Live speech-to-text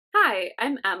Hi,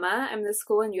 I'm Emma. I'm the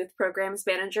School and Youth Programs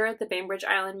Manager at the Bainbridge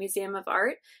Island Museum of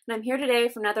Art, and I'm here today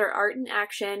for another Art in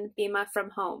Action, BIMA from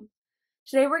Home.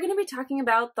 Today we're going to be talking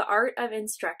about the art of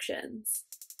instructions.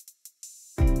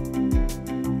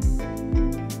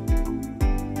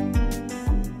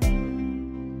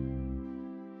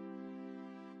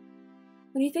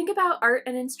 When you think about art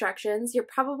and instructions, you're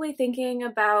probably thinking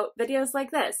about videos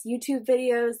like this, YouTube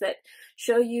videos that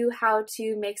show you how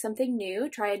to make something new,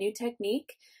 try a new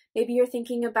technique. Maybe you're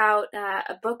thinking about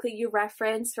a book that you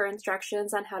reference for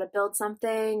instructions on how to build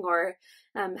something or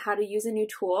how to use a new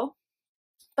tool.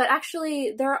 But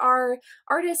actually, there are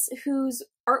artists whose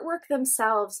artwork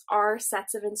themselves are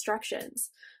sets of instructions.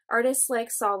 Artists like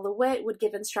Saul LeWitt would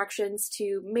give instructions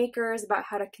to makers about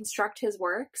how to construct his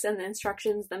works, and the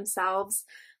instructions themselves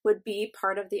would be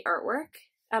part of the artwork.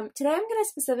 Today I'm going to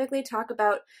specifically talk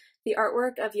about the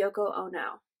artwork of Yoko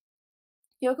Ono.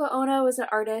 Yoko Ono is an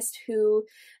artist who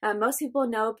most people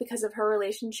know because of her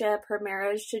relationship, her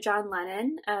marriage to John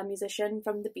Lennon, a musician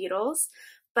from the Beatles.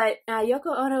 But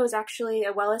Yoko Ono is actually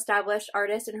a well-established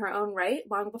artist in her own right,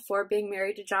 long before being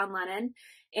married to John Lennon.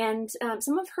 And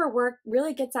some of her work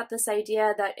really gets at this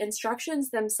idea that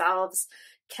instructions themselves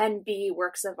can be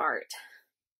works of art.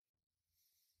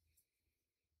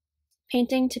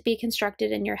 Painting to be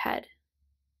constructed in your head.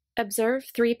 Observe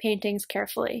 3 paintings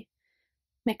carefully.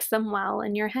 Mix them well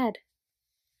in your head.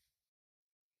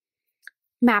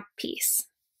 Map piece.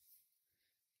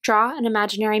 Draw an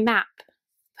imaginary map.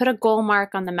 Put a goal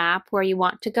mark on the map where you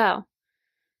want to go.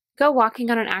 Go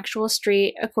walking on an actual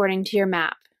street according to your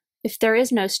map. If there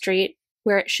is no street,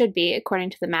 where it should be according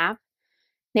to the map,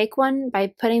 make one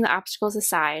by putting the obstacles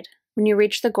aside. When you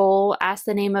reach the goal, ask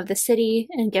the name of the city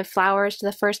and give flowers to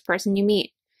the first person you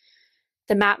meet.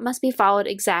 The map must be followed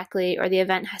exactly or the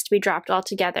event has to be dropped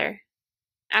altogether.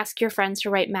 Ask your friends to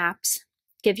write maps.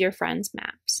 Give your friends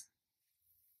maps.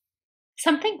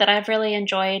 Something that I've really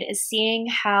enjoyed is seeing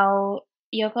how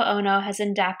Yoko Ono has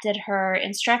adapted her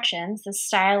instructions, the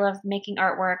style of making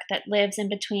artwork that lives in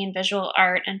between visual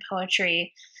art and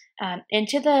poetry,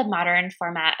 into the modern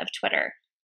format of Twitter.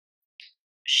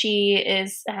 She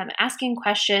is asking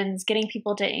questions, getting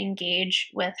people to engage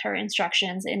with her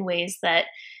instructions in ways that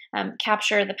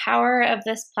capture the power of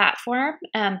this platform,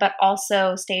 but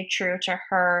also stay true to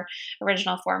her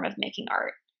original form of making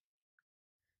art.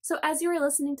 So as you were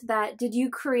listening to that, did you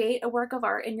create a work of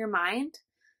art in your mind?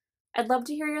 I'd love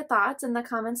to hear your thoughts in the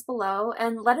comments below,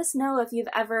 and let us know if you've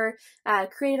ever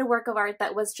created a work of art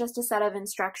that was just a set of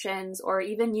instructions or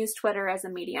even used Twitter as a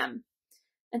medium.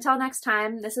 Until next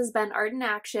time, this has been Art in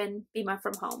Action, BIMA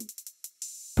from Home.